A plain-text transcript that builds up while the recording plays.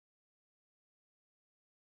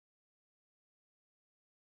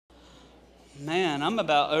Man, I'm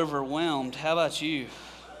about overwhelmed. How about you?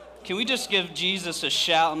 Can we just give Jesus a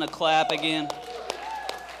shout and a clap again?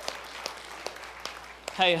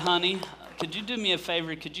 Hey, honey, could you do me a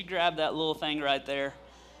favor? Could you grab that little thing right there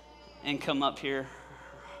and come up here?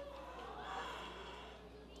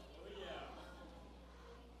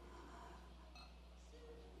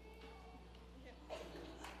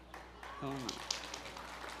 Oh, no.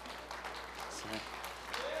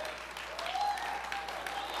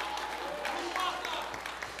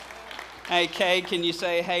 Hey, Kay, can you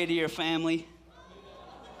say hey to your family?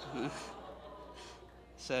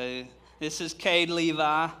 So, this is Cade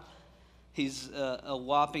Levi. He's a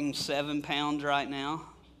whopping 7 pounds right now.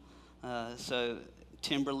 So,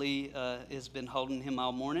 Timberly has been holding him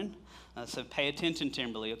all morning. So, pay attention,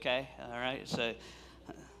 Timberly, okay? All right? So,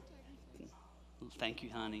 thank you,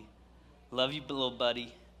 honey. Love you, little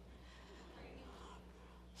buddy.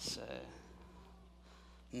 So,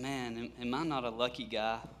 man, am I not a lucky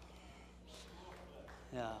guy?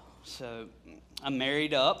 Yeah, so I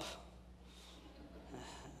married up,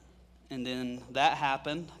 and then that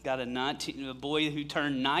happened. Got a boy who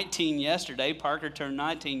turned 19 yesterday. Parker turned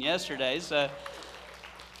 19 yesterday. So,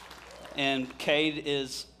 and Cade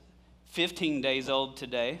is 15 days old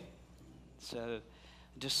today. So,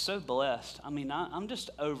 just so blessed. I mean, I'm just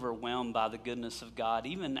overwhelmed by the goodness of God,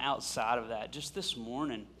 even outside of that. Just this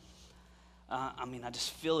morning. I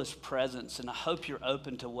just feel his presence, and I hope you're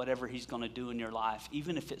open to whatever he's going to do in your life,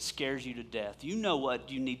 even if it scares you to death. You know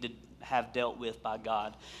what you need to have dealt with by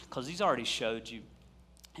God, because he's already showed you.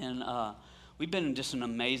 And we've been in just an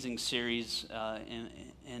amazing series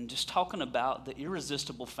and just talking about the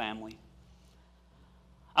irresistible family.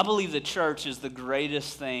 I believe the church is the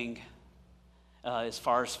greatest thing as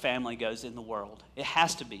far as family goes in the world. It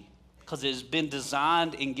has to be, because it has been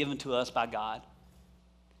designed and given to us by God.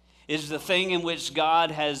 It is the thing in which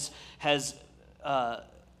God has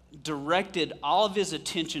directed all of his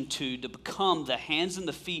attention to become the hands and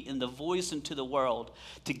the feet and the voice into the world,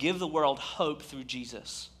 to give the world hope through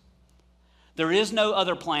Jesus. There is no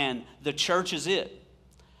other plan. The church is it.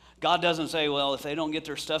 God doesn't say, well, if they don't get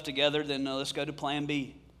their stuff together, then let's go to plan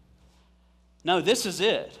B. No, this is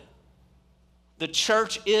it. The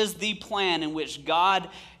church is the plan in which God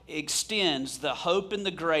extends the hope and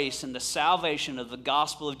the grace and the salvation of the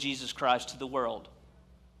gospel of Jesus Christ to the world.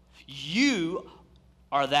 You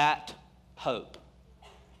are that hope.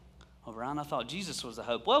 Well, Ryan, I thought Jesus was the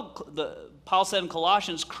hope. Well, Paul said in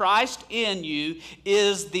Colossians, Christ in you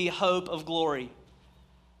is the hope of glory.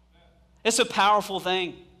 It's a powerful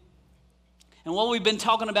thing. And what we've been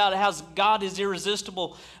talking about, how God is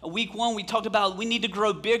irresistible. Week 1, we talked about we need to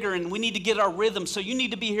grow bigger and we need to get our rhythm. So you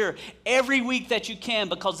need to be here every week that you can,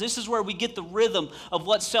 because this is where we get the rhythm of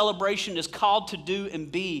what celebration is called to do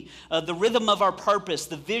and be. The rhythm of our purpose,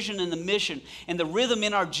 the vision and the mission, and the rhythm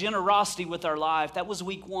in our generosity with our life. That was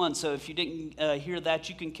week 1. So if you didn't hear that,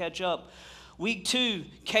 you can catch up. Week 2,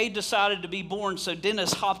 Cade decided to be born. So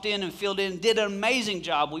Dennis hopped in and filled in, did an amazing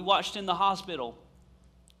job. We watched in the hospital.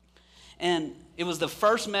 And it was the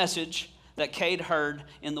first message that Cade heard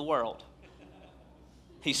in the world.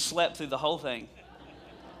 He slept through the whole thing.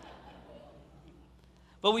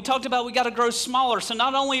 But we talked about we got to grow smaller. So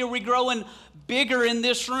not only are we growing bigger in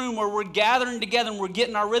this room where we're gathering together and we're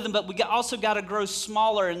getting our rhythm, but we also got to grow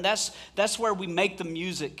smaller. And that's where we make the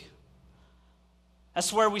music.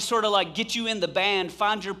 That's where we sort of like get you in the band,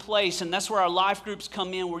 find your place, and that's where our life groups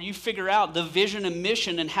come in, where you figure out the vision and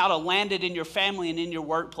mission and how to land it in your family and in your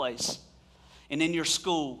workplace and in your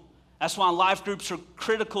school. That's why life groups are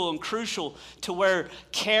critical and crucial to where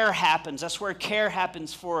care happens. That's where care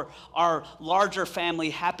happens for our larger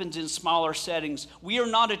family, happens in smaller settings. We are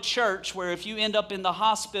not a church where if you end up in the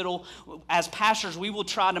hospital, as pastors, we will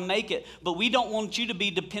try to make it. But we don't want you to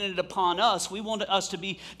be dependent upon us. We want us to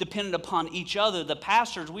be dependent upon each other. The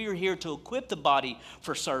pastors, we are here to equip the body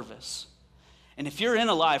for service. And if you're in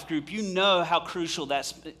a life group, you know how crucial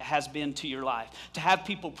that has been to your life. To have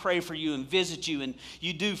people pray for you and visit you and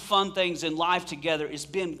you do fun things in life together, it's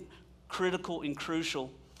been critical and crucial.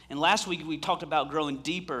 And last week we talked about growing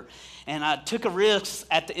deeper. And I took a risk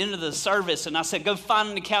at the end of the service and I said, go find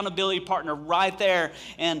an accountability partner right there.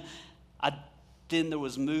 And then there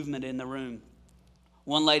was movement in the room.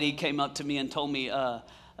 One lady came up to me and told me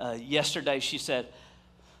yesterday, she said,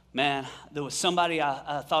 man, there was somebody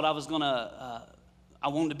I thought I was going to, I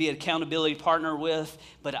wanted to be an accountability partner with,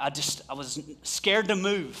 but I was scared to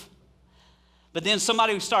move. But then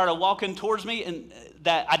somebody started walking towards me and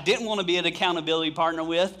that I didn't want to be an accountability partner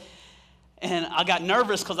with. And I got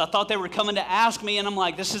nervous because I thought they were coming to ask me, and I'm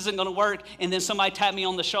like, this isn't going to work. And then somebody tapped me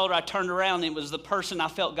on the shoulder. I turned around, and it was the person I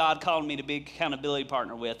felt God called me to be accountability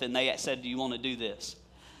partner with, and they said, do you want to do this?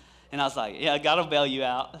 And I was like, yeah, God will bail you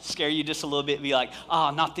out, scare you just a little bit, be like, oh,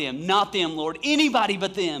 not them, Lord, anybody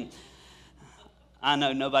but them. I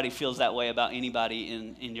know nobody feels that way about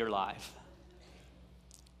anybody in your life.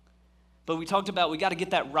 But we talked about we got to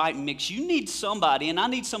get that right mix. You need somebody, and I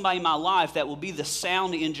need somebody in my life that will be the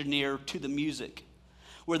sound engineer to the music,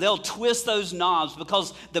 where they'll twist those knobs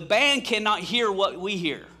because the band cannot hear what we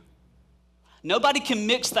hear. Nobody can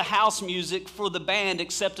mix the house music for the band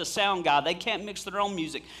except a sound guy. They can't mix their own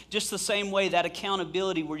music. Just the same way that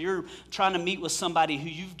accountability where you're trying to meet with somebody who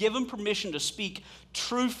you've given permission to speak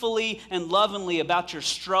truthfully and lovingly about your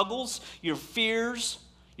struggles, your fears,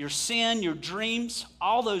 your sin, your dreams,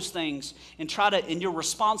 all those things, and your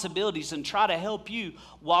responsibilities, and try to help you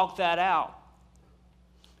walk that out.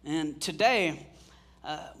 And today,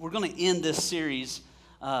 we're going to end this series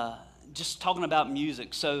just talking about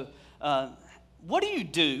music. So, what do you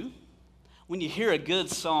do when you hear a good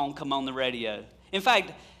song come on the radio? In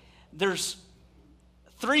fact, there's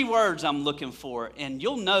 3 words I'm looking for, and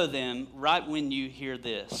you'll know them right when you hear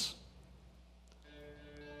this.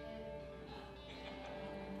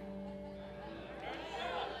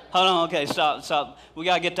 Hold on, okay, stop. We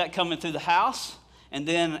got to get that coming through the house. And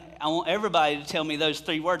then I want everybody to tell me those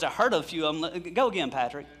 3 words. I heard a few of them. Go again,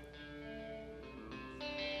 Patrick.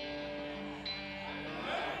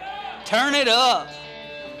 Turn it up.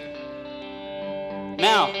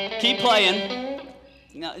 Now, keep playing.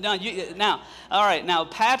 Now, all right, now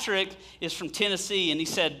Patrick is from Tennessee, and he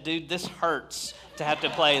said, dude, this hurts to have to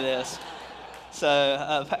play this.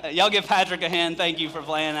 So y'all give Patrick a hand. Thank you for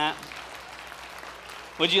playing that.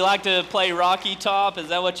 Would you like to play Rocky Top? Is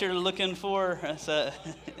that what you're looking for?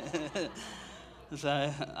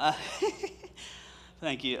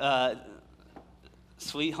 Thank you.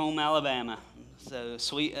 Sweet Home Alabama. So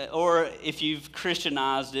sweet, or if you've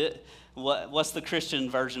Christianized it, what's the Christian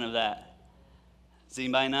version of that? Does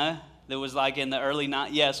anybody know? That was like in the early 90s.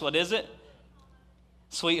 Yes, what is it?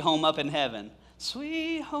 Sweet Home Up in Heaven.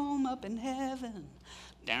 Sweet Home Up in Heaven.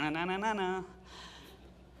 Da-na-na-na-na.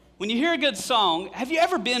 When you hear a good song, have you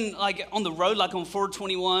ever been like on the road, like on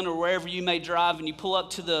 421 or wherever you may drive, and you pull up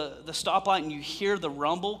to the stoplight and you hear the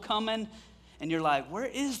rumble coming, and you're like, where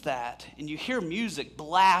is that? And you hear music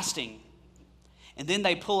blasting. And then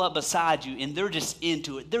they pull up beside you, and they're just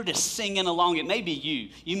into it. They're just singing along. It may be you.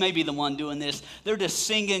 You may be the one doing this. They're just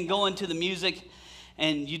singing, going to the music,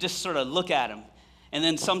 and you just sort of look at them. And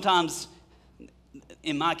then sometimes,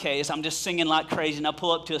 in my case, I'm just singing like crazy, and I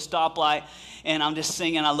pull up to a stoplight, and I'm just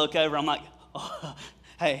singing. I look over. I'm like, oh,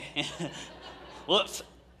 hey, whoops,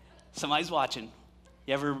 somebody's watching.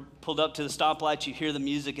 You ever pulled up to the stoplight, you hear the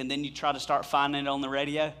music, and then you try to start finding it on the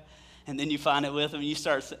radio, and then you find it with them, and you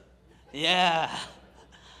start yeah.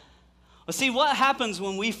 Well, see, what happens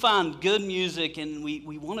when we find good music and we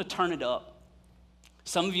want to turn it up?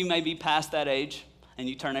 Some of you may be past that age and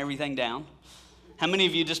you turn everything down. How many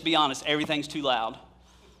of you, just be honest, everything's too loud?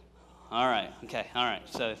 All right, okay, all right.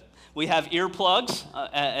 So we have earplugs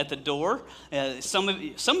at the door. Some of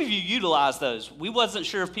you utilize those. We wasn't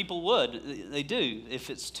sure if people would. They do. If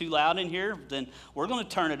it's too loud in here, then we're going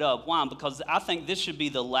to turn it up. Why? Because I think this should be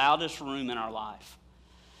the loudest room in our life.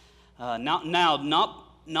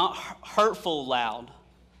 Not hurtful loud,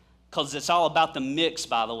 because it's all about the mix,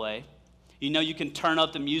 by the way. You know you can turn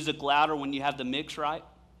up the music louder when you have the mix right.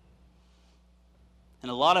 And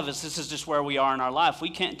a lot of us, this is just where we are in our life. We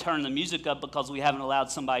can't turn the music up because we haven't allowed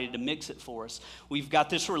somebody to mix it for us. We've got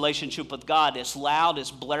this relationship with God. It's loud, it's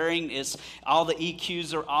blaring, all the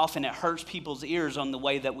EQs are off, and it hurts people's ears on the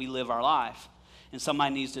way that we live our life. And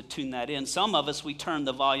somebody needs to tune that in. Some of us, we turn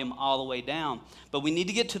the volume all the way down. But we need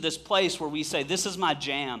to get to this place where we say, this is my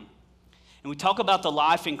jam. And we talk about the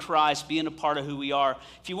life in Christ being a part of who we are.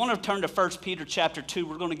 If you want to turn to 1 Peter chapter 2,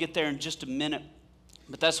 we're going to get there in just a minute.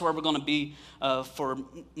 But that's where we're going to be for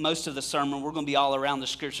most of the sermon. We're going to be all around the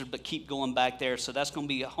scriptures, but keep going back there. So that's going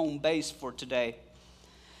to be a home base for today.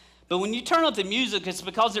 But when you turn up the music, it's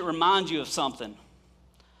because it reminds you of something.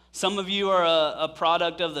 Some of you are a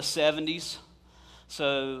product of the 70s.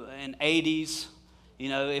 So in 80s, you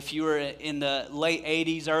know, if you were in the late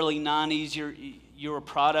 80s, early 90s, you're a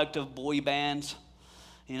product of boy bands.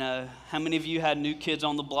 You know, how many of you had New Kids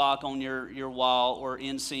on the Block on your wall, or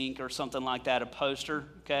NSYNC or something like that, a poster,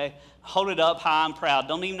 okay? Hold it up high and proud.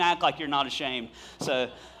 Don't even act like you're not ashamed. So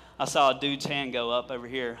I saw a dude's hand go up over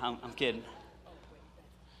here. I'm kidding.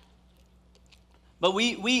 But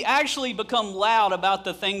we actually become loud about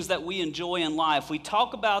the things that we enjoy in life. We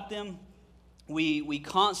talk about them. We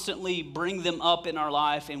constantly bring them up in our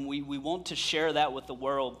life, and we want to share that with the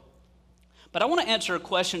world. But I want to answer a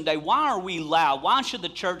question today. Why are we loud? Why should the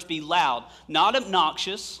church be loud? Not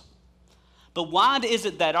obnoxious, but why is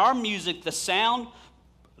it that our music, the sound,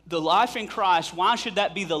 the life in Christ, why should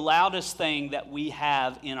that be the loudest thing that we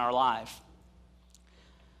have in our life?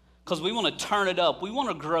 Because we want to turn it up. We want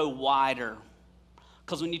to grow wider.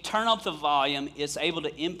 Because when you turn up the volume, it's able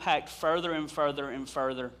to impact further and further and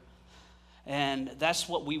further. And that's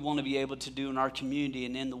what we want to be able to do in our community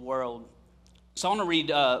and in the world. So I want to read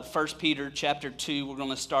 1 Peter chapter 2. We're going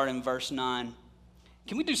to start in verse 9.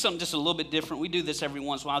 Can we do something just a little bit different? We do this every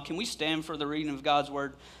once in a while. Can we stand for the reading of God's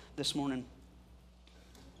word this morning?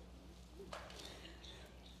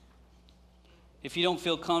 If you don't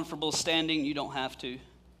feel comfortable standing, you don't have to. It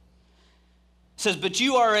says, "But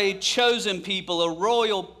you are a chosen people, a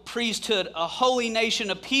royal priesthood, a holy nation,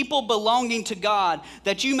 a people belonging to God,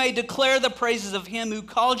 that you may declare the praises of him who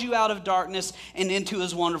called you out of darkness and into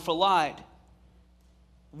his wonderful light.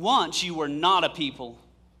 Once you were not a people,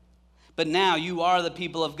 but now you are the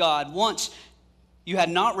people of God. Once you had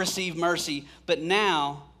not received mercy, but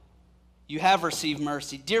now you have received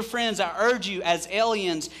mercy. Dear friends, I urge you as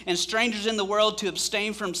aliens and strangers in the world to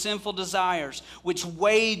abstain from sinful desires, which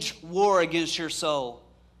wage war against your soul."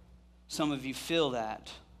 Some of you feel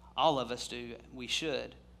that. All of us do. We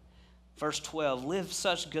should. Verse 12, "Live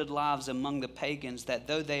such good lives among the pagans that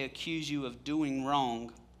though they accuse you of doing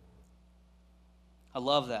wrong," I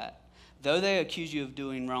love that. "Though they accuse you of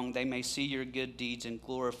doing wrong, they may see your good deeds and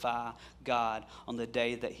glorify God on the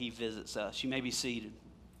day that he visits us." You may be seated.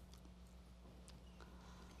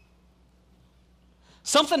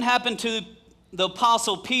 Something happened to the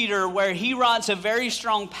Apostle Peter where he writes a very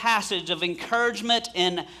strong passage of encouragement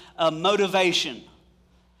and motivation.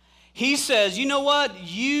 He says, you know what?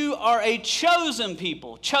 You are a chosen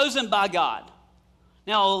people, chosen by God.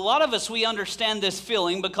 Now, a lot of us, we understand this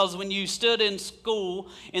feeling because when you stood in school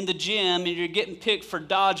in the gym and you're getting picked for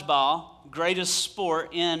dodgeball, greatest sport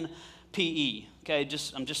in PE, okay,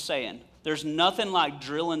 I'm just saying. There's nothing like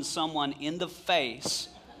drilling someone in the face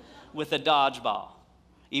with a dodgeball.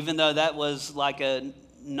 Even though that was like that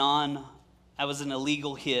was an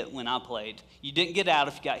illegal hit when I played. You didn't get out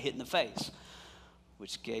if you got hit in the face,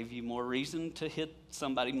 which gave you more reason to hit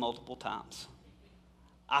somebody multiple times.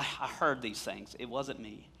 I heard these things. It wasn't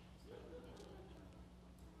me.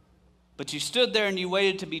 But you stood there and you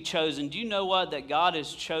waited to be chosen. Do you know what? That God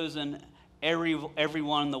has chosen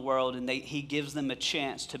everyone in the world, and he gives them a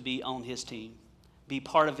chance to be on his team, be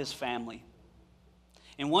part of his family.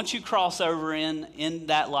 And once you cross over in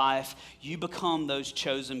that life, you become those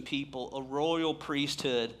chosen people, a royal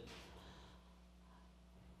priesthood.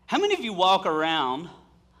 How many of you walk around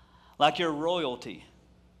like you're royalty?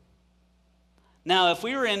 Now, if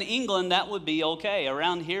we were in England, that would be okay.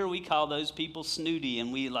 Around here, we call those people snooty,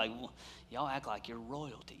 and we y'all act like you're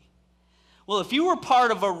royalty. Well, if you were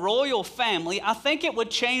part of a royal family, I think it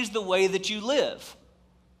would change the way that you live.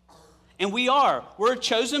 And we are. We're a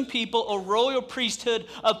chosen people, a royal priesthood,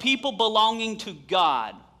 a people belonging to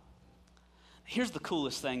God. Here's the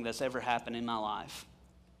coolest thing that's ever happened in my life.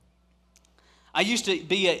 I used to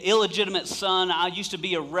be an illegitimate son. I used to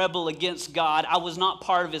be a rebel against God. I was not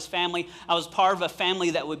part of his family. I was part of a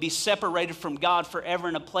family that would be separated from God forever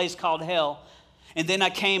in a place called hell. And then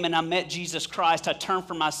I came and I met Jesus Christ. I turned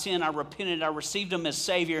from my sin. I repented. I received him as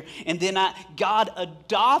Savior. And then God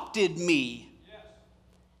adopted me.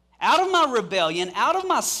 Out of my rebellion, out of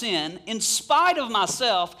my sin, in spite of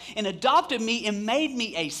myself, and adopted me and made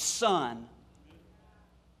me a son.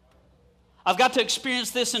 I've got to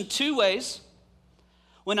experience this in two ways.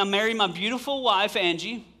 When I married my beautiful wife,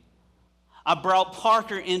 Angie, I brought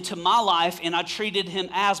Parker into my life and I treated him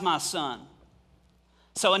as my son.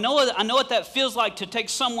 So I know what that feels like to take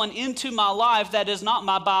someone into my life that is not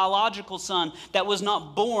my biological son, that was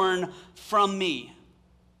not born from me.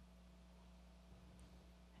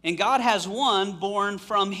 And God has one born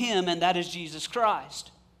from him, and that is Jesus Christ.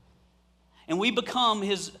 And we become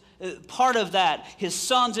his part of that, his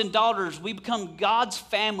sons and daughters. We become God's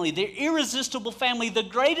family, the irresistible family, the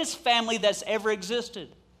greatest family that's ever existed.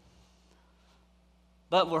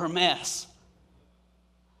 But we're a mess.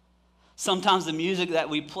 Sometimes the music that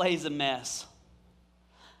we play is a mess.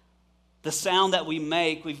 The sound that we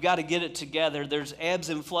make, we've got to get it together. There's ebbs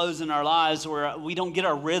and flows in our lives where we don't get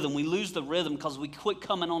our rhythm. We lose the rhythm because we quit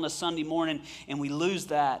coming on a Sunday morning and we lose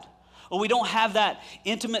that. Or we don't have that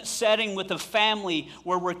intimate setting with a family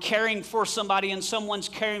where we're caring for somebody and someone's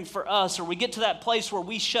caring for us. Or we get to that place where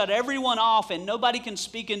we shut everyone off and nobody can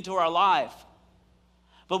speak into our life.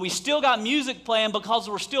 But we still got music playing because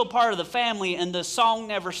we're still part of the family and the song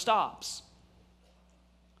never stops.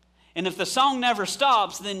 And if the song never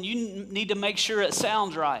stops, then you need to make sure it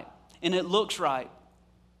sounds right and it looks right.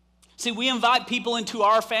 See, we invite people into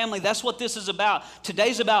our family. That's what this is about.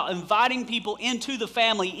 Today's about inviting people into the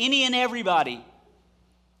family, any and everybody.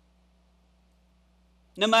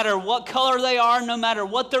 No matter what color they are, no matter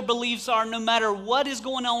what their beliefs are, no matter what is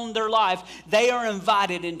going on in their life, they are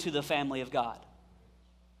invited into the family of God.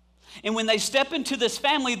 And when they step into this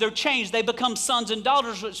family, they're changed. They become sons and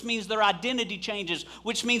daughters, which means their identity changes,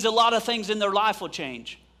 which means a lot of things in their life will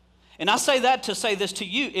change. And I say that to say this to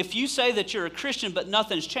you. If you say that you're a Christian but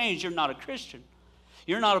nothing's changed, you're not a Christian.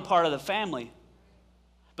 You're not a part of the family.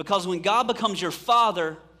 Because when God becomes your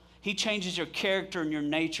father, he changes your character and your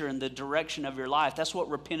nature and the direction of your life. That's what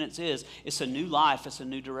repentance is. It's a new life. It's a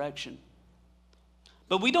new direction.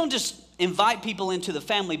 But we don't just invite people into the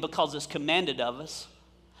family because it's commanded of us.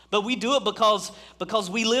 But we do it because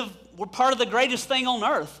we're part of the greatest thing on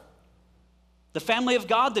earth. The family of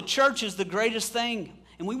God, the church, is the greatest thing.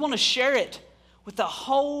 And we want to share it with the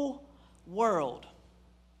whole world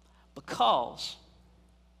because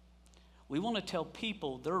we want to tell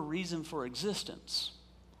people their reason for existence.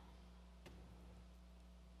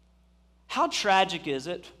 How tragic is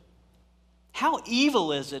it? How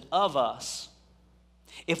evil is it of us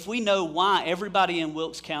if we know why everybody in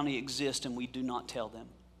Wilkes County exists and we do not tell them?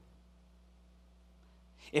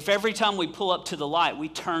 If every time we pull up to the light, we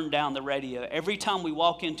turn down the radio. Every time we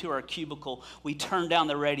walk into our cubicle, we turn down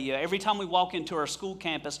the radio. Every time we walk into our school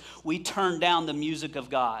campus, we turn down the music of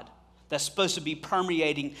God that's supposed to be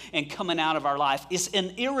permeating and coming out of our life. It's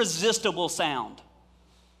an irresistible sound.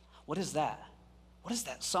 What is that? What is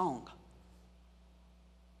that song?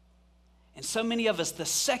 And so many of us, the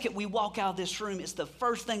second we walk out of this room, it's the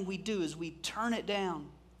first thing we do is we turn it down.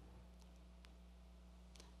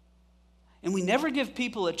 And we never give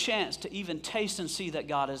people a chance to even taste and see that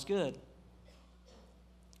God is good.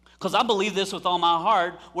 Because I believe this with all my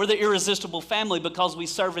heart. We're the irresistible family because we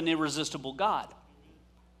serve an irresistible God.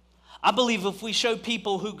 I believe if we show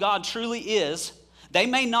people who God truly is, they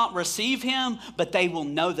may not receive him, but they will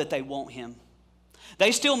know that they want him.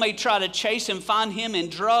 They still may try to chase and find him in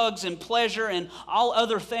drugs and pleasure and all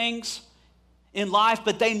other things in life,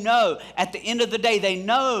 but they know at the end of the day, they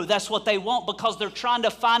know that's what they want because they're trying to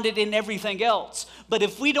find it in everything else. But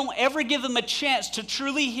if we don't ever give them a chance to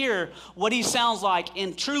truly hear what he sounds like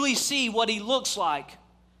and truly see what he looks like,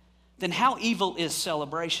 then how evil is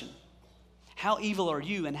celebration? How evil are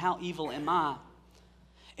you and how evil am I?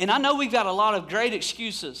 And I know we've got a lot of great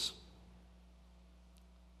excuses.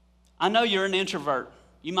 I know you're an introvert.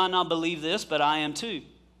 You might not believe this, but I am too.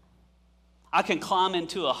 I can climb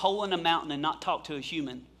into a hole in a mountain and not talk to a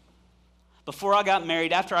human. Before I got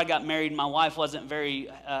married, after I got married, my wife wasn't very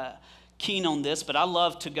keen on this, but I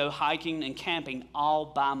love to go hiking and camping all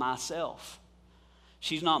by myself.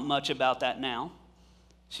 She's not much about that now.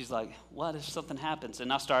 She's like, what if something happens?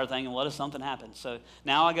 And I started thinking, what if something happens? So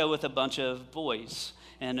now I go with a bunch of boys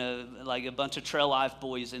and like a bunch of trail life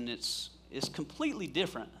boys, and it's completely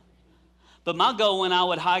different. But my goal when I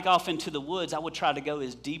would hike off into the woods, I would try to go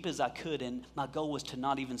as deep as I could, and my goal was to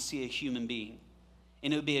not even see a human being.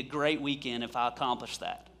 And it would be a great weekend if I accomplished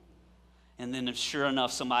that. And then if sure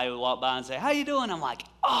enough, somebody would walk by and say, how you doing? I'm like,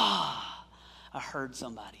 I heard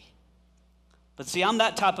somebody. But see, I'm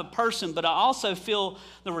that type of person, but I also feel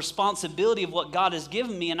the responsibility of what God has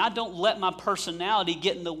given me, and I don't let my personality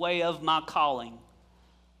get in the way of my calling.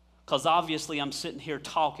 Because obviously I'm sitting here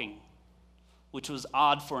talking, which was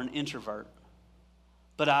odd for an introvert.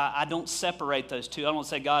 But I don't separate those two. I don't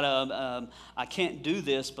say, God, I can't do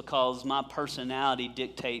this because my personality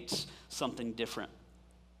dictates something different.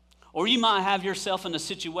 Or you might have yourself in a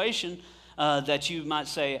situation that you might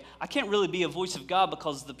say, I can't really be a voice of God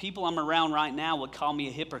because the people I'm around right now would call me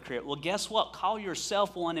a hypocrite. Well, guess what? Call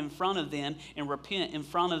yourself one in front of them and repent in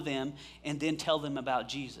front of them and then tell them about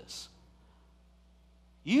Jesus.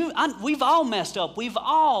 We've all messed up. We've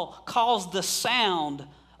all caused the sound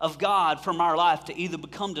of God from our life to either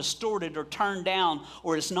become distorted or turned down,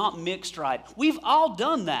 or it's not mixed right. We've all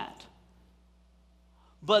done that.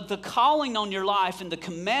 But the calling on your life and the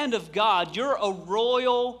command of God, you're a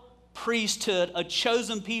royal priesthood, a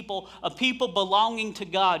chosen people, a people belonging to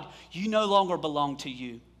God. You no longer belong to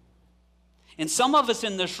you. And some of us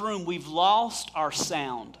in this room, we've lost our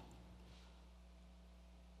sound.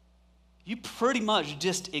 You pretty much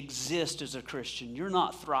just exist as a Christian. You're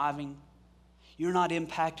not thriving. You're not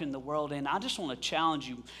impacting the world. And I just want to challenge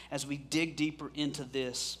you as we dig deeper into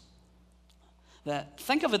this. That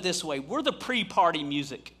think of it this way. We're the pre-party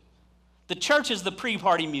music. The church is the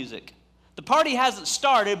pre-party music. The party hasn't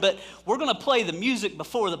started, but we're going to play the music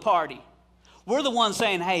before the party. We're the ones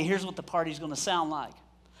saying, hey, here's what the party's going to sound like.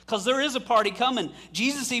 Because there is a party coming.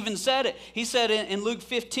 Jesus even said it. He said in Luke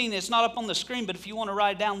 15, it's not up on the screen, but if you want to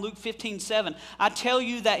write it down, Luke 15:7. I tell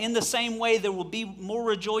you that in the same way there will be more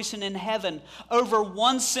rejoicing in heaven over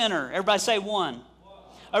one sinner. Everybody say one.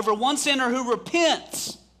 Over one sinner who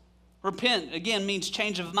repents. Repent, again, means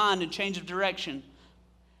change of mind and change of direction.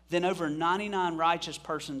 Than over 99 righteous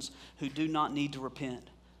persons who do not need to repent.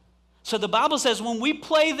 So the Bible says when we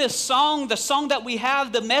play this song, the song that we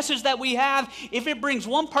have, the message that we have, if it brings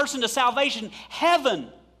one person to salvation,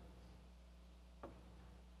 heaven.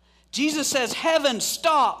 Jesus says heaven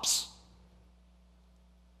stops.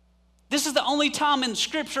 This is the only time in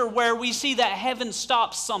Scripture where we see that heaven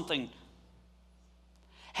stops something.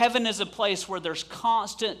 Heaven is a place where there's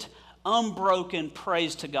constant, unbroken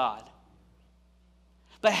praise to God.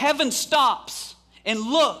 But heaven stops and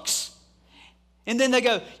looks. And then they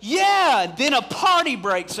go, yeah, then a party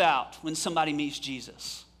breaks out when somebody meets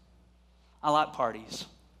Jesus. I like parties.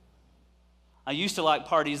 I used to like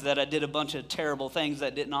parties that I did a bunch of terrible things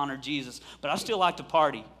that didn't honor Jesus, but I still like to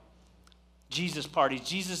party. Jesus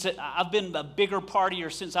parties. I've been a bigger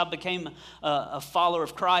partier since I became a follower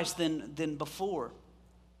of Christ than before.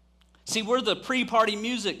 See, we're the pre-party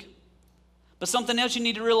music. But something else you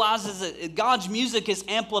need to realize is that God's music is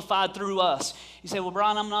amplified through us. You say, well,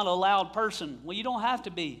 Brian, I'm not a loud person. Well, you don't have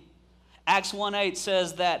to be. Acts 1:8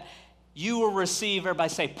 says that you will receive, everybody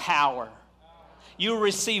say power. You will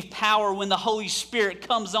receive power when the Holy Spirit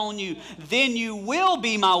comes on you. Then you will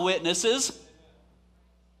be my witnesses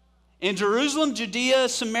in Jerusalem, Judea,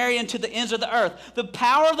 Samaria, and to the ends of the earth. The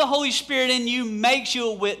power of the Holy Spirit in you makes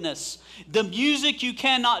you a witness. The music you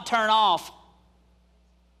cannot turn off.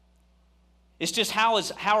 It's just how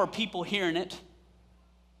are people hearing it?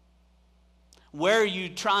 Where are you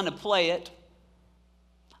trying to play it?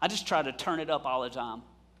 I just try to turn it up all the time.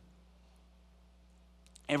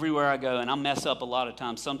 Everywhere I go, and I mess up a lot of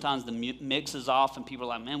times. Sometimes the mix is off and people are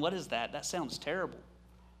like, man, what is that? That sounds terrible.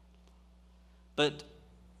 But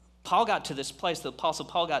Paul got to this place, the Apostle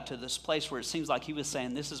Paul got to this place where it seems like he was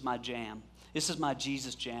saying, this is my jam. This is my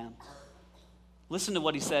Jesus jam. Listen to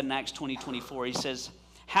what he said in Acts 20:24. He says,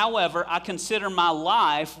 however, I consider my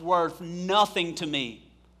life worth nothing to me,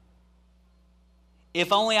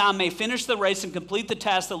 if only I may finish the race and complete the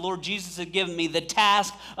task the Lord Jesus had given me, the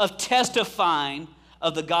task of testifying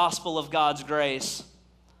of the gospel of God's grace.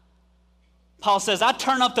 Paul says, I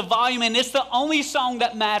turn up the volume and it's the only song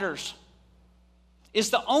that matters. It's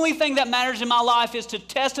the only thing that matters in my life is to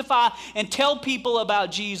testify and tell people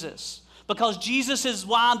about Jesus, because Jesus is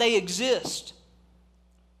why they exist.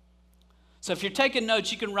 So if you're taking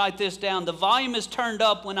notes, you can write this down. The volume is turned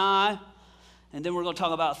up when and then we're going to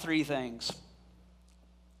talk about three things.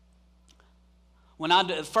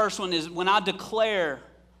 First one is when I declare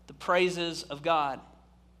the praises of God.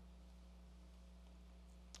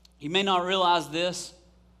 You may not realize this,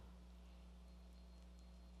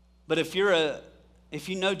 but if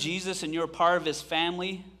you know Jesus and you're a part of his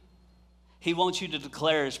family, he wants you to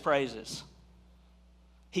declare his praises.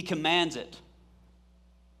 He commands it.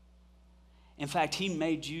 In fact, he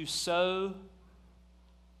made you so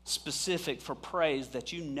specific for praise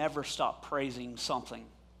that you never stop praising something.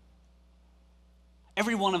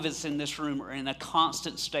 Every one of us in this room are in a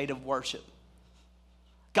constant state of worship.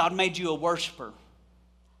 God made you a worshiper.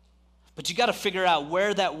 But you got to figure out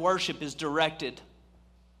where that worship is directed.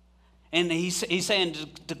 And he's saying,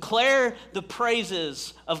 declare the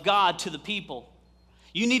praises of God to the people.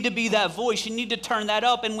 You need to be that voice. You need to turn that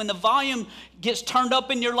up. And when the volume gets turned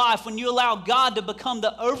up in your life, when you allow God to become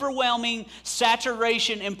the overwhelming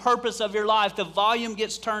saturation and purpose of your life, the volume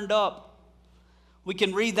gets turned up. We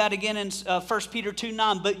can read that again in 1 Peter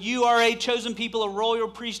 2:9. But you are a chosen people, a royal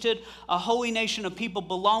priesthood, a holy nation of people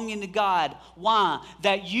belonging to God. Why?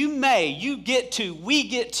 That we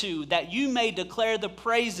get to, that you may declare the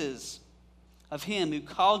praises of him who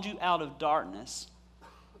called you out of darkness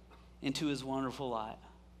into his wonderful light.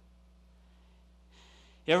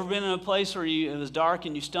 You ever been in a place where it was dark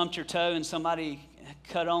and you stumped your toe and somebody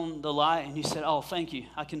cut on the light and you said, oh, thank you,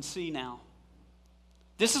 I can see now.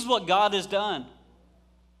 This is what God has done.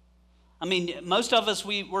 I mean, most of us,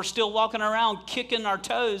 we're still walking around kicking our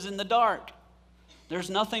toes in the dark. There's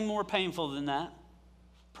nothing more painful than that.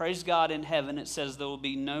 Praise God, in heaven it says there will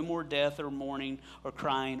be no more death or mourning or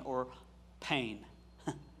crying or pain.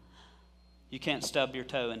 You can't stub your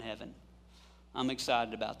toe in heaven. I'm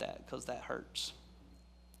excited about that because that hurts.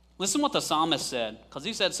 Listen what the psalmist said, because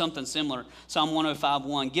he said something similar. Psalm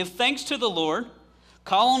 105:1. Give thanks to the Lord,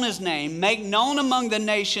 call on his name, make known among the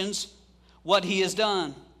nations what he has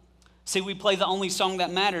done. See, we play the only song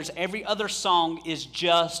that matters. Every other song is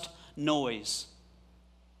just noise.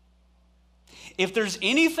 If there's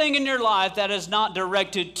anything in your life that is not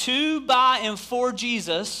directed to, by, and for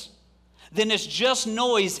Jesus, then it's just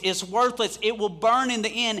noise. It's worthless. It will burn in the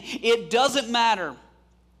end. It doesn't matter.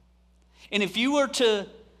 And if you were to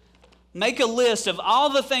make a list of all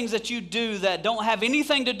the things that you do that don't have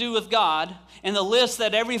anything to do with God, and the list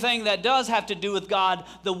that everything that does have to do with God,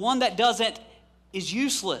 the one that doesn't is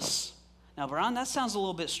useless. Now, Brian, that sounds a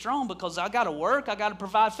little bit strong because I got to work, I got to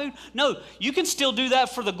provide food. No, you can still do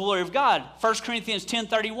that for the glory of God. 1 Corinthians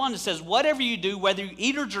 10:31, it says, whatever you do, whether you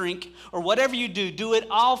eat or drink or whatever you do, do it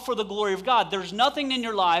all for the glory of God. There's nothing in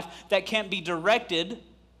your life that can't be directed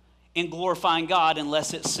in glorifying God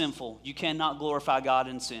unless it's sinful. You cannot glorify God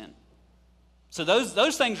in sin. So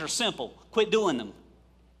those things are simple. Quit doing them.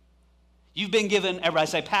 You've been given, everybody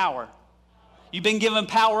say power. You've been given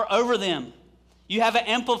power over them. You have an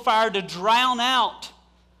amplifier to drown out,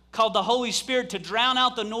 called the Holy Spirit, to drown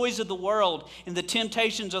out the noise of the world and the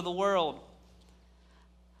temptations of the world.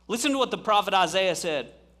 Listen to what the prophet Isaiah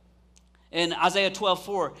said in Isaiah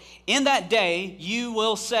 12:4. In that day you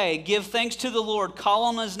will say, give thanks to the Lord, call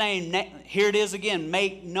on his name. Here it is again.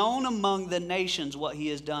 Make known among the nations what he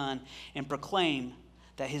has done, and proclaim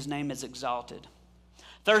that his name is exalted.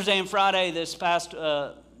 Thursday and Friday, this past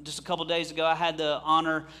just a couple days ago, I had the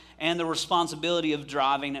honor and the responsibility of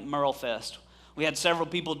driving at Merlefest. We had several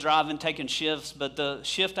people driving, taking shifts, but the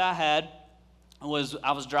shift I had was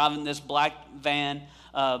I was driving this black van,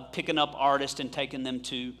 picking up artists and taking them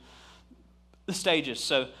to the stages.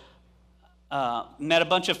 So met a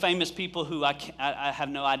bunch of famous people who I have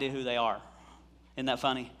no idea who they are. Isn't that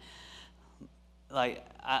funny? Like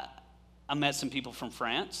I met some people from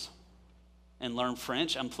France and learned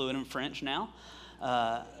French. I'm fluent in French now.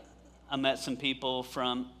 I met some people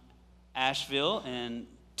from Asheville and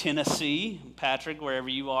Tennessee, Patrick, wherever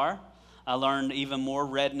you are. I learned even more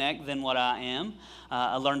redneck than what I am.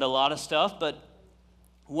 I learned a lot of stuff, but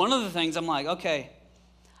one of the things I'm like, okay,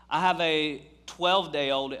 I have a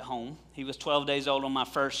 12-day-old at home. He was 12 days old on my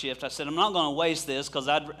first shift. I said, I'm not going to waste this because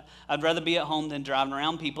I'd rather be at home than driving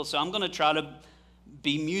around people, so I'm going to try to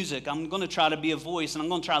be music. I'm going to try to be a voice, and I'm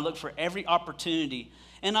going to try to look for every opportunity.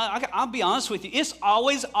 And I'll be honest with you, it's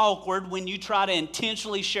always awkward when you try to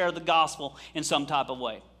intentionally share the gospel in some type of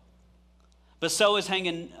way. But so is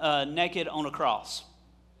hanging naked on a cross.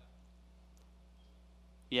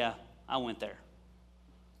 Yeah, I went there.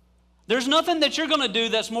 There's nothing that you're going to do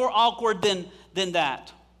that's more awkward than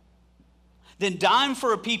that. Than dying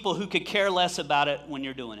for a people who could care less about it when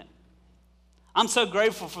you're doing it. I'm so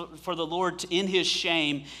grateful for the Lord to, in his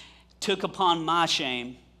shame, took upon my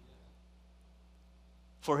shame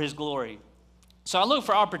for his glory. So I look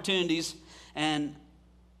for opportunities, and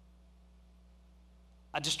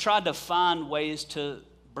I just tried to find ways to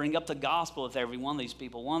bring up the gospel with every one of these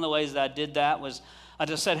people. One of the ways that I did that was I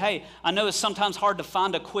just said, hey, I know it's sometimes hard to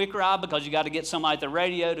find a quick ride because you got to get somebody at the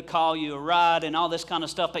radio to call you a ride and all this kind of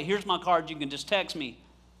stuff, but here's my card, you can just text me.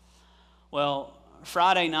 Well,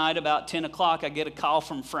 Friday night about 10 o'clock, I get a call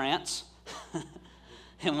from France,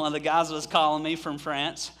 and one of the guys was calling me from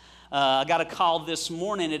France. I got a call this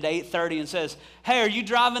morning at 8:30 and says, hey, are you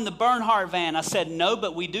driving the Bernhardt van? I said, no,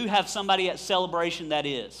 but we do have somebody at Celebration that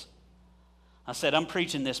is. I said, I'm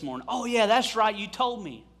preaching this morning. Oh, yeah, that's right, you told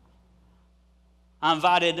me. I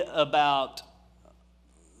invited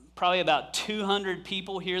probably about 200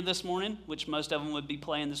 people here this morning, which most of them would be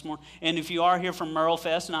playing this morning. And if you are here from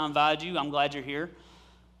Merlefest and I invited you, I'm glad you're here.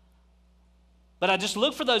 But I just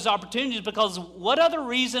look for those opportunities because what other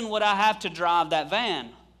reason would I have to drive that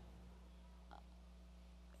van?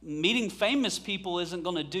 Meeting famous people isn't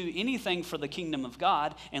going to do anything for the kingdom of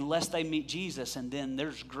God unless they meet Jesus, and then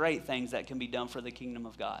there's great things that can be done for the kingdom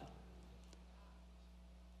of God.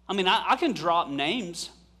 I mean, I can drop names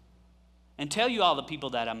and tell you all the people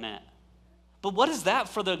that I met. But what is that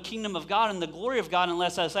for the kingdom of God and the glory of God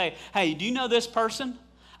unless I say, hey, do you know this person?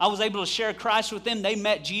 I was able to share Christ with them. They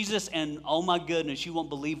met Jesus, and oh my goodness, you won't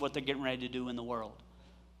believe what they're getting ready to do in the world.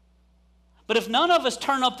 But if none of us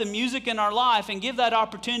turn up the music in our life and give that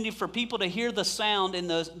opportunity for people to hear the sound and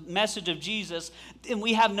the message of Jesus, then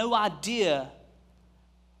we have no idea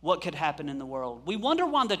what could happen in the world. We wonder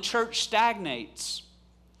why the church stagnates.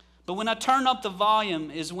 But when I turn up the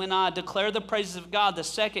volume is when I declare the praises of God. The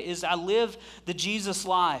second is I live the Jesus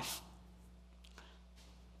life.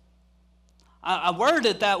 I worded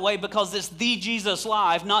it that way because it's the Jesus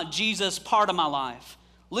life, not Jesus part of my life.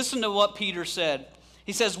 Listen to what Peter said.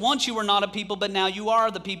 He says, once you were not a people, but now you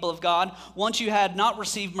are the people of God. Once you had not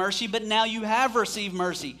received mercy, but now you have received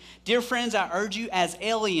mercy. Dear friends, I urge you as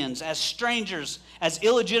aliens, as strangers, as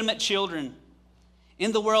illegitimate children,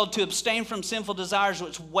 in the world to abstain from sinful desires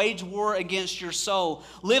which wage war against your soul.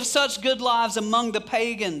 Live such good lives among the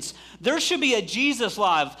pagans. There should be a Jesus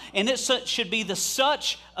life, and it should be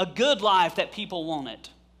such a good life that people want it.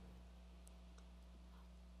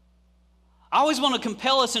 I always want to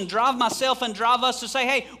compel us and drive myself and drive us to say,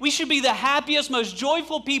 hey, we should be the happiest, most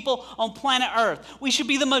joyful people on planet Earth. We should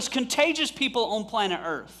be the most contagious people on planet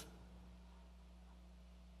Earth.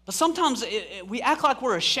 But sometimes we act like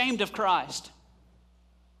we're ashamed of Christ.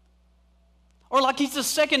 Or like he's a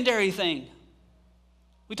secondary thing.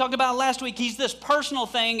 We talked about it last week. He's this personal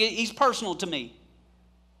thing. He's personal to me.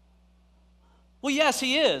 Well, yes,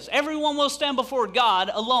 he is. Everyone will stand before God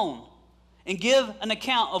alone and give an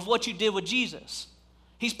account of what you did with Jesus.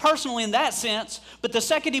 He's personal in that sense, but the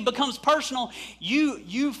second he becomes personal,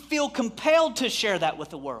 you feel compelled to share that with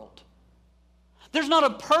the world. There's not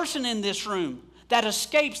a person in this room that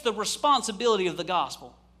escapes the responsibility of the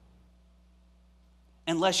gospel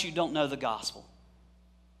unless you don't know the gospel.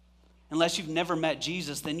 Unless you've never met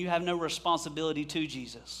Jesus, then you have no responsibility to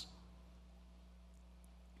Jesus.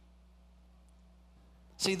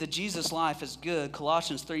 See, the Jesus life is good.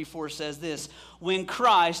 Colossians 3:4 says this, when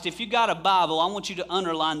Christ, if you got a Bible, I want you to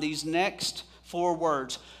underline these next 4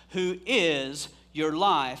 words, who is your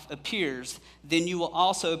life appears, then you will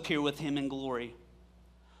also appear with him in glory.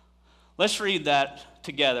 Let's read that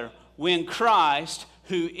together. When Christ,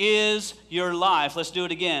 who is your life, let's do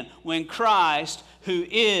it again. When Christ, who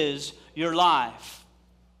is your life.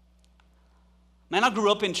 Man, I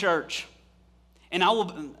grew up in church, and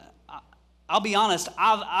I'll be honest,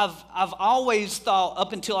 I've always thought,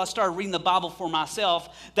 up until I started reading the Bible for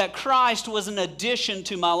myself, that Christ was an addition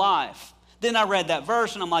to my life. Then I read that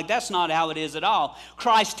verse, and I'm like, that's not how it is at all.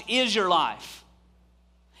 Christ is your life.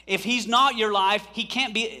 If he's not your life, he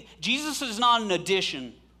can't be. Jesus is not an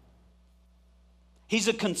addition. He's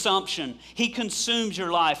a consumption. He consumes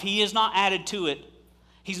your life. He is not added to it.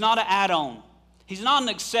 He's not an add-on. He's not an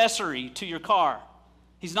accessory to your car.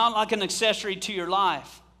 He's not like an accessory to your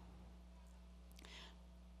life.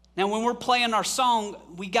 Now, when we're playing our song,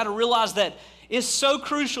 we got to realize that it's so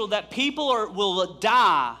crucial that people will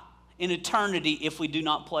die in eternity if we do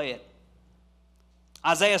not play it.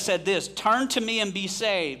 Isaiah said this, turn to me and be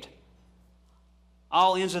saved,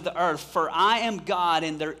 all ends of the earth, for I am God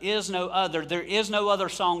and there is no other. There is no other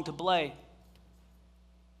song to play.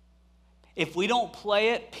 If we don't play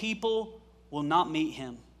it, people will not meet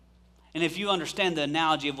him. And if you understand the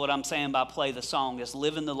analogy of what I'm saying by play the song, is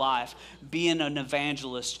living the life, being an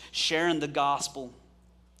evangelist, sharing the gospel.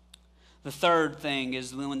 The third thing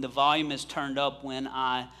is when the volume is turned up, when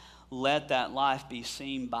I let that life be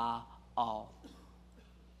seen by all.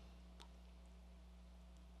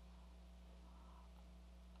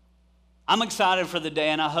 I'm excited for the day,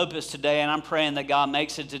 and I hope it's today, and I'm praying that God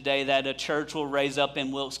makes it today, that a church will raise up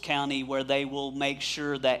in Wilkes County where they will make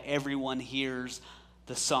sure that everyone hears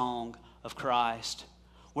the song of Christ,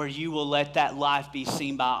 where you will let that life be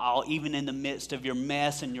seen by all, even in the midst of your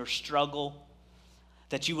mess and your struggle,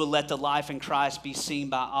 that you will let the life in Christ be seen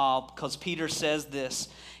by all, because Peter says this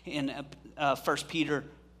in 1 Peter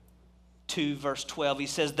 2 verse 12. He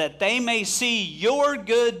says that they may see your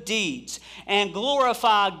good deeds and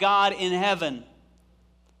glorify God in heaven.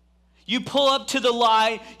 You pull up to the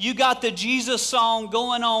light, you got the Jesus song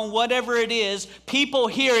going on, whatever it is, people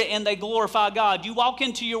hear it and they glorify God. You walk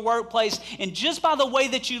into your workplace, and just by the way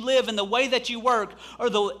that you live and the way that you work, or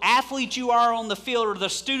the athlete you are on the field, or the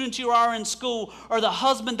student you are in school, or the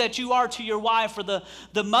husband that you are to your wife, or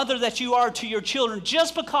the mother that you are to your children,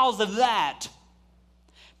 just because of that,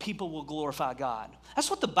 people will glorify God. That's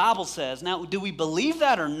what the Bible says. Now, do we believe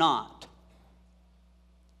that or not?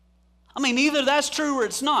 I mean, either that's true or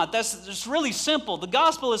it's not. It's really simple. The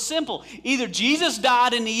gospel is simple. Either Jesus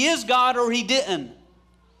died and he is God, or he didn't.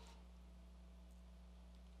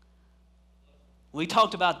 We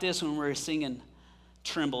talked about this when we were singing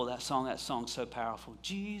Tremble, that song. That song's so powerful.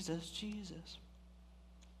 Jesus, Jesus.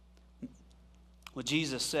 Well,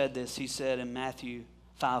 Jesus said this. He said in Matthew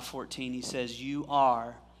 5:14, he says, you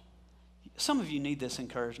are, some of you need this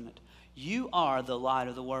encouragement, you are the light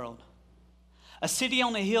of the world. A city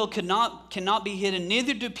on a hill cannot be hidden.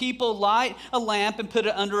 Neither do people light a lamp and put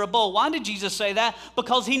it under a bowl. Why did Jesus say that?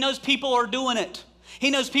 Because he knows people are doing it. He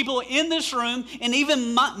knows people in this room, and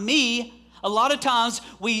even me, a lot of times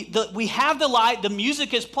we have the light, the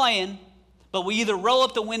music is playing, but we either roll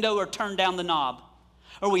up the window or turn down the knob,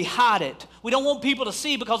 or we hide it. We don't want people to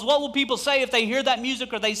see, because what will people say if they hear that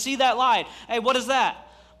music or they see that light? Hey, what is that?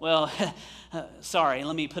 Well, sorry,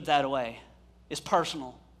 let me put that away. It's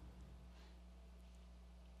personal.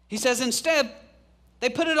 He says instead, They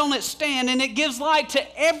put it on its stand, and it gives light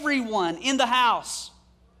to everyone in the house.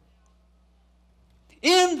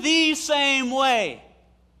 In the same way,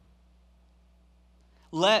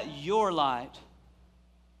 let your light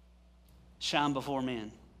shine before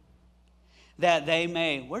men, that they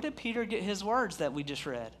may, where did Peter get his words that we just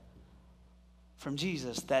read? From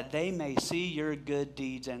Jesus, that they may see your good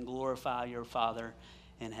deeds and glorify your Father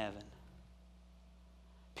in heaven.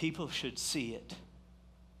 People should see it.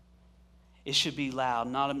 It should be loud,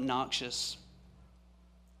 not obnoxious.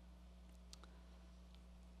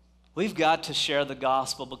 We've got to share the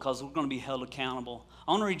gospel because we're going to be held accountable.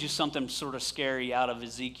 I want to read you something sort of scary out of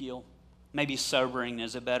Ezekiel. Maybe sobering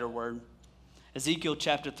is a better word. Ezekiel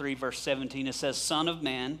chapter 3, verse 17, it says, Son of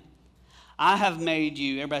man, I have made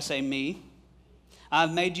you, everybody say me, I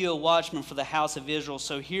have made you a watchman for the house of Israel.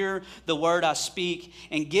 So hear the word I speak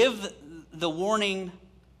and give them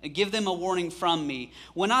a warning from me.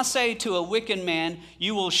 When I say to a wicked man,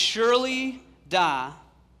 you will surely die,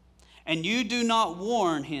 and you do not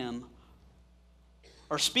warn him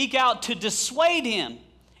or speak out to dissuade him.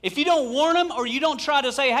 If you don't warn him or you don't try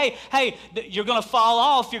to say, hey, you're going to fall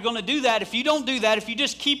off, you're going to do that. If you don't do that, if you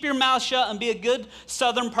just keep your mouth shut and be a good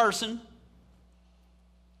Southern person,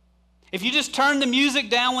 if you just turn the music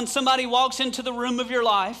down when somebody walks into the room of your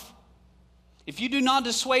life, if you do not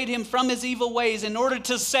dissuade him from his evil ways in order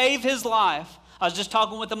to save his life. I was just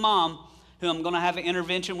talking with a mom who I'm going to have an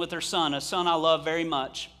intervention with her son, a son I love very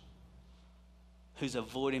much, who's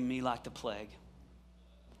avoiding me like the plague.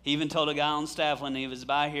 He even told a guy on staff when he was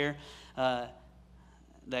by here,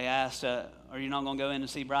 they asked, are you not going to go in and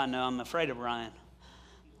see Brian? No, I'm afraid of Brian,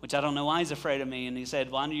 which I don't know why he's afraid of me. And he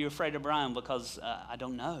said, why are you afraid of Brian? Because I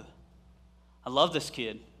don't know. I love this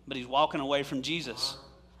kid, but he's walking away from Jesus.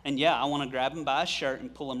 And yeah, I want to grab him by his shirt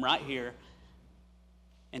and pull him right here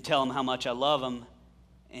and tell him how much I love him,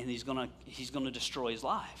 and he's going to destroy his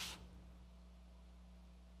life.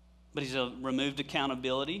 But he's removed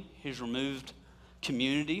accountability. He's removed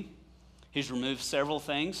community. He's removed several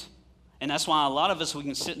things. And that's why a lot of us, we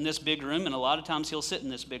can sit in this big room, and a lot of times he'll sit in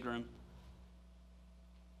this big room.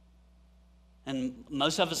 And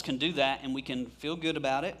most of us can do that, and we can feel good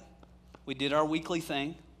about it. We did our weekly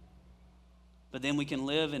thing. But then we can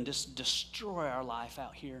live and just destroy our life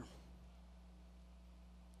out here.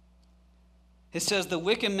 It says, the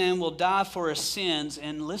wicked man will die for his sins.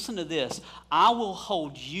 And listen to this. I will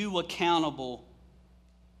hold you accountable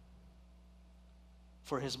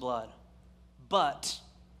for his blood. But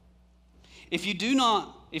if you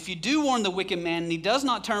do warn the wicked man and he does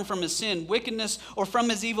not turn from his sin, wickedness, or from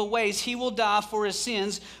his evil ways, he will die for his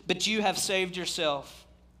sins, but you have saved yourself.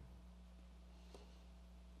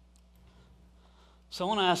 So I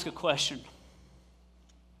want to ask a question.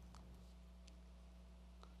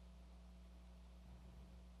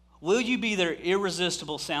 Will you be the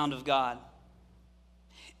irresistible sound of God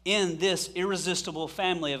in this irresistible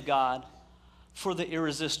family of God for the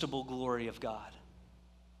irresistible glory of God?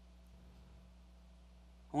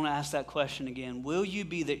 I want to ask that question again. Will you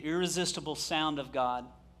be the irresistible sound of God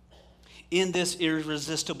in this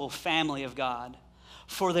irresistible family of God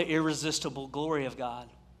for the irresistible glory of God?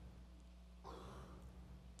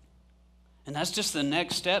 And that's just the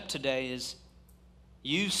next step today, is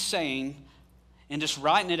you saying and just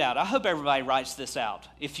writing it out. I hope everybody writes this out.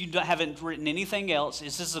 If you haven't written anything else,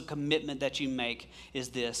 this is a commitment that you make, is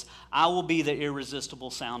this: I will be the irresistible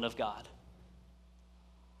sound of God.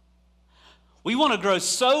 We want to grow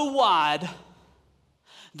so wide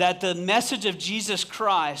that the message of Jesus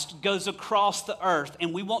Christ goes across the earth,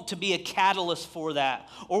 and we want to be a catalyst for that.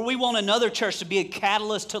 Or we want another church to be a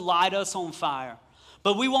catalyst to light us on fire.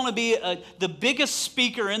 But we want to be the biggest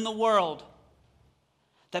speaker in the world,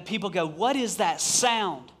 that people go, what is that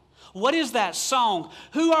sound? What is that song?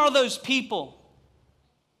 Who are those people?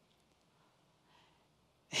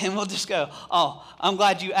 And we'll just go, oh, I'm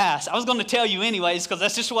glad you asked. I was going to tell you anyways, because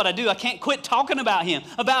that's just what I do. I can't quit talking about him.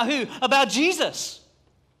 About who? About Jesus.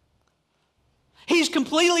 He's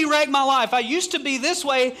completely wrecked my life. I used to be this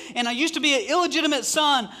way, and I used to be an illegitimate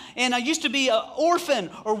son, and I used to be an orphan,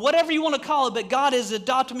 or whatever you want to call it, but God has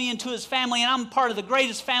adopted me into his family, and I'm part of the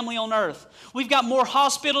greatest family on earth. We've got more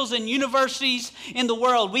hospitals and universities in the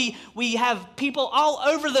world. We have people all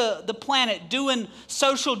over the planet doing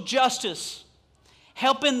social justice,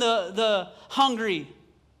 helping the hungry,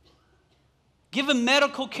 giving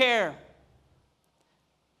medical care,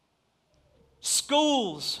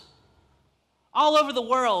 schools, all over the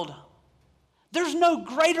world. There's no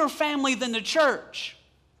greater family than the church.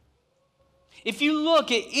 If you look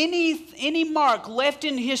at any mark left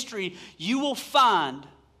in history, you will find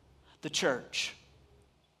the church.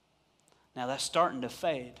 Now that's starting to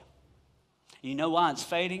fade. You know why it's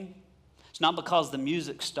fading? It's not because the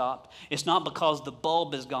music stopped. It's not because the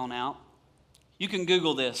bulb has gone out. You can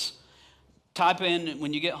Google this. Type in,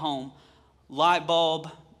 when you get home, light bulb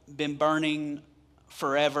been burning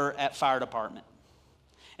forever at fire department.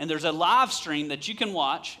 And there's a live stream that you can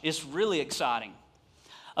watch. It's really exciting.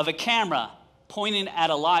 Of a camera pointing at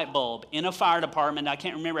a light bulb in a fire department. I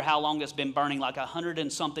can't remember how long it's been burning, like 100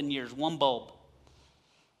 and something years, one bulb.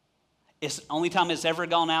 It's the only time it's ever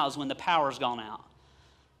gone out is when the power's gone out.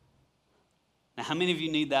 Now, how many of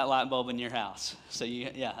you need that light bulb in your house? So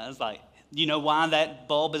it's like, you know why that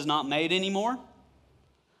bulb is not made anymore?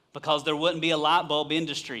 Because there wouldn't be a light bulb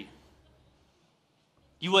industry.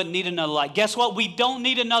 You wouldn't need another light. Guess what? We don't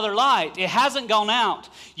need another light. It hasn't gone out.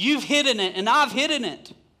 You've hidden it, and I've hidden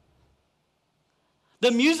it.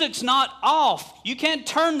 The music's not off. You can't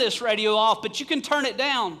turn this radio off, but you can turn it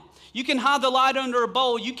down. You can hide the light under a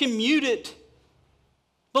bowl. You can mute it.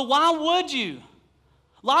 But why would you?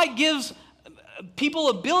 Light gives people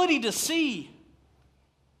ability to see.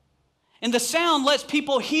 And the sound lets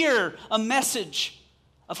people hear a message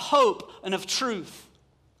of hope and of truth.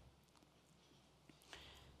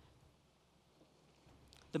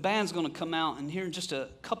 The band's going to come out, and here in just a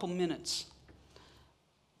couple minutes,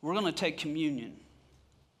 we're going to take communion.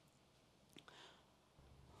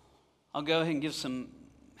 I'll go ahead and give some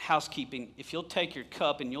housekeeping. If you'll take your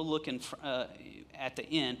cup and you'll look at the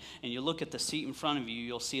end, and you look at the seat in front of you,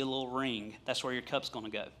 you'll see a little ring. That's where your cup's going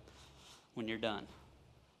to go when you're done.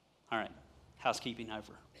 All right, housekeeping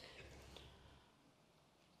over.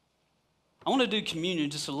 I want to do communion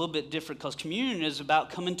just a little bit different, because communion is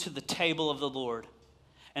about coming to the table of the Lord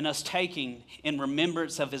and us taking in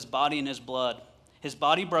remembrance of his body and his blood, his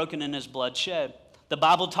body broken and his blood shed. The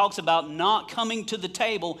Bible talks about not coming to the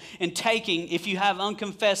table and taking if you have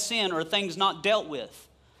unconfessed sin or things not dealt with.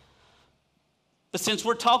 But since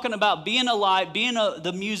we're talking about being a light, being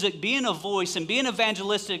the music, being a voice, and being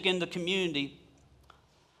evangelistic in the community,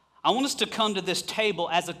 I want us to come to this table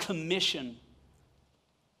as a commission.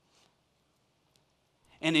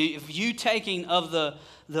 And if you taking of the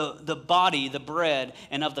body, the bread,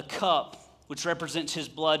 and of the cup, which represents his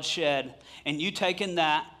blood shed, and you taking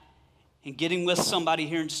that and getting with somebody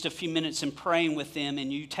here in just a few minutes and praying with them,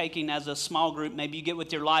 and you taking as a small group, maybe you get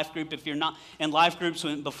with your life group if you're not in life groups,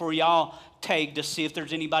 before y'all take to see if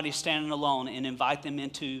there's anybody standing alone and invite them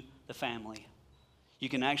into the family. You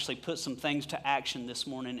can actually put some things to action this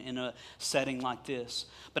morning in a setting like this.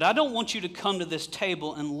 But I don't want you to come to this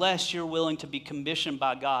table unless you're willing to be commissioned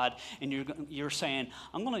by God and you're saying,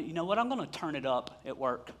 I'm going to turn it up at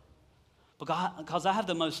work. Because I have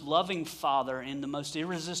the most loving Father and the most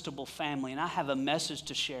irresistible family, and I have a message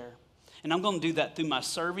to share. And I'm going to do that through my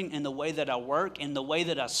serving, in the way that I work, in the way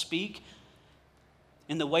that I speak,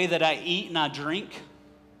 in the way that I eat and I drink.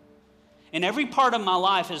 And every part of my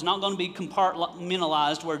life is not going to be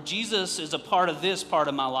compartmentalized where Jesus is a part of this part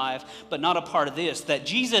of my life, but not a part of this. That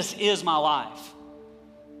Jesus is my life.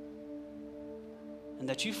 And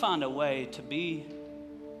that you find a way to be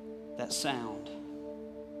that sound.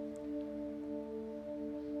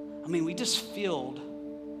 I mean, we just filled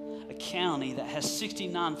a county that has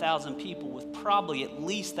 69,000 people with probably at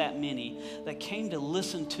least that many that came to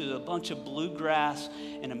listen to a bunch of bluegrass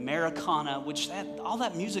and Americana, which all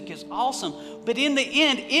that music is awesome. But in the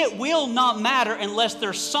end, it will not matter unless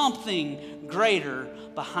there's something greater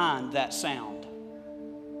behind that sound.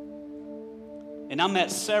 And I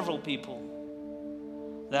met several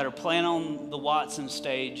people that are playing on the Watson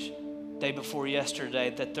stage day before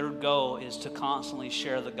yesterday, that their goal is to constantly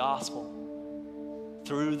share the gospel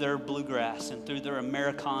through their bluegrass and through their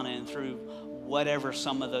Americana and through whatever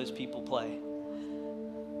some of those people play.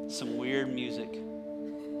 Some weird music.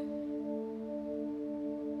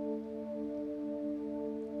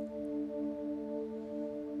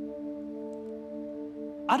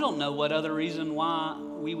 I don't know what other reason why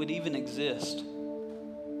we would even exist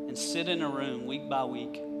and sit in a room week by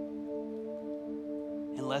week,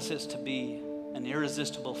 unless it's to be an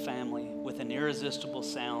irresistible family with an irresistible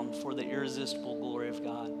sound for the irresistible glory of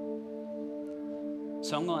God.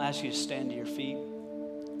 So I'm going to ask you to stand to your feet.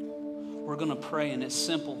 We're going to pray, and it's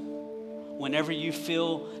simple. Whenever you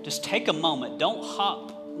feel, just take a moment. Don't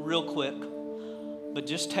hop real quick, but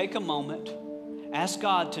just take a moment. Ask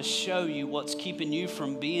God to show you what's keeping you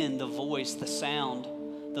from being the voice, the sound,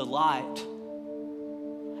 the light.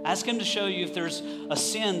 Ask him to show you if there's a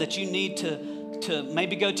sin that you need to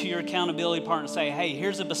maybe go to your accountability partner and say, hey,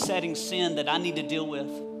 here's a besetting sin that I need to deal with.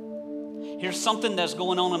 Here's something that's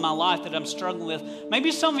going on in my life that I'm struggling with.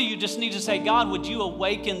 Maybe some of you just need to say, God, would you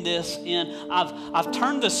awaken this I've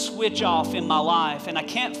turned the switch off in my life and I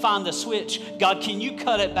can't find the switch. God, can you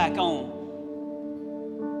cut it back on?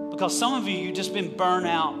 Because some of you, you've just been burnt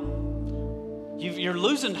out. You're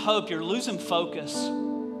losing hope, you're losing focus.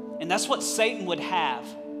 And that's what Satan would have.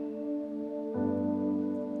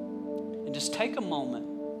 And just take a moment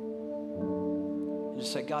and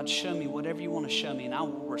just say, God, show me whatever you want to show me, and I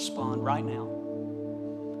will respond right now.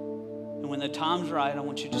 And when the time's right, I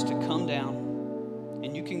want you just to come down.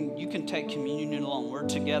 And you can take communion alone. We're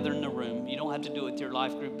together in the room. You don't have to do it with your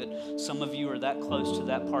life group, but some of you are that close to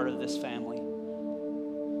that part of this family.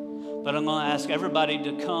 But I'm going to ask everybody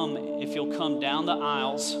to come, if you'll come down the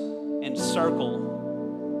aisles and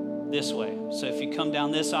circle this way. So if you come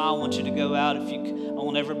down this aisle, I want you to go out. I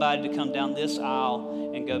want everybody to come down this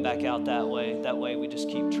aisle and go back out that way. That way we just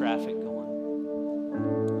keep traffic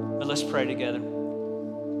going. But let's pray together.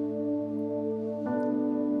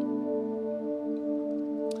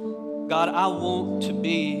 God, I want to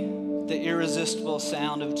be the irresistible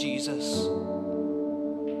sound of Jesus.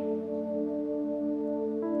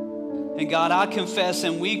 And God, I confess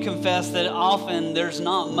and we confess that often there's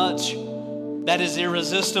not much that is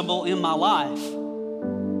irresistible in my life.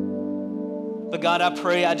 But God, I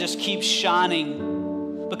pray I just keep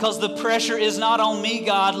shining, because the pressure is not on me,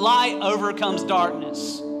 God. Light overcomes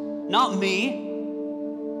darkness, not me.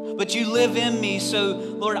 But you live in me, so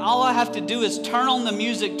Lord, all I have to do is turn on the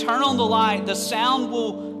music, turn on the light. The sound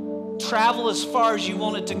will travel as far as you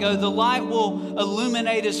want it to go. The light will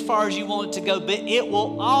illuminate as far as you want it to go, but it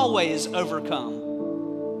will always overcome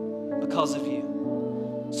because of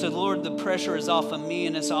you. So Lord, the pressure is off of me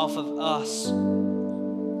and it's off of us.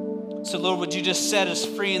 So Lord, would you just set us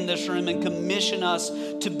free in this room and commission us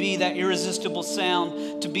to be that irresistible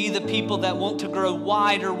sound, to be the people that want to grow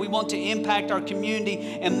wider. We want to impact our community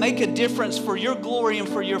and make a difference for your glory and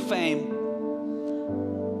for your fame.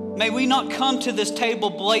 May we not come to this table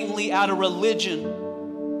blatantly out of religion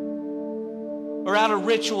or out of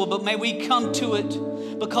ritual, but may we come to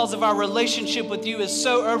it because of our relationship with you is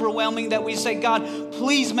so overwhelming that we say, God,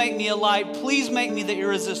 please make me a light. Please make me the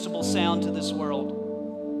irresistible sound to this world.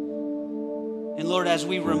 And Lord, as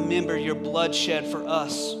we remember your blood shed for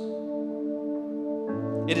us,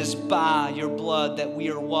 it is by your blood that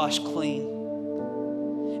we are washed clean.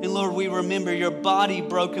 And Lord, we remember your body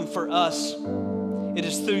broken for us. It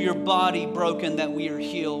is through your body broken that we are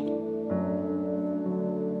healed.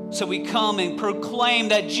 So we come and proclaim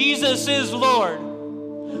that Jesus is Lord.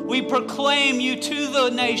 We proclaim you to the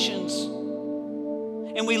nations.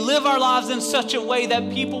 And we live our lives in such a way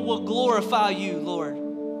that people will glorify you, Lord.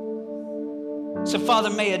 So, Father,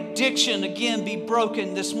 may addiction again be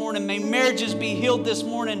broken this morning. May marriages be healed this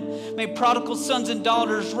morning. May prodigal sons and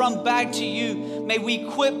daughters run back to you. May we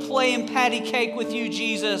quit playing patty cake with you,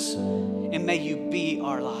 Jesus. And may you be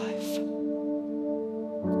our life.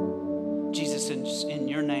 Jesus, in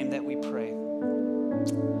your name that we pray.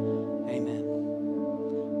 Amen.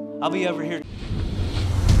 I'll be over here.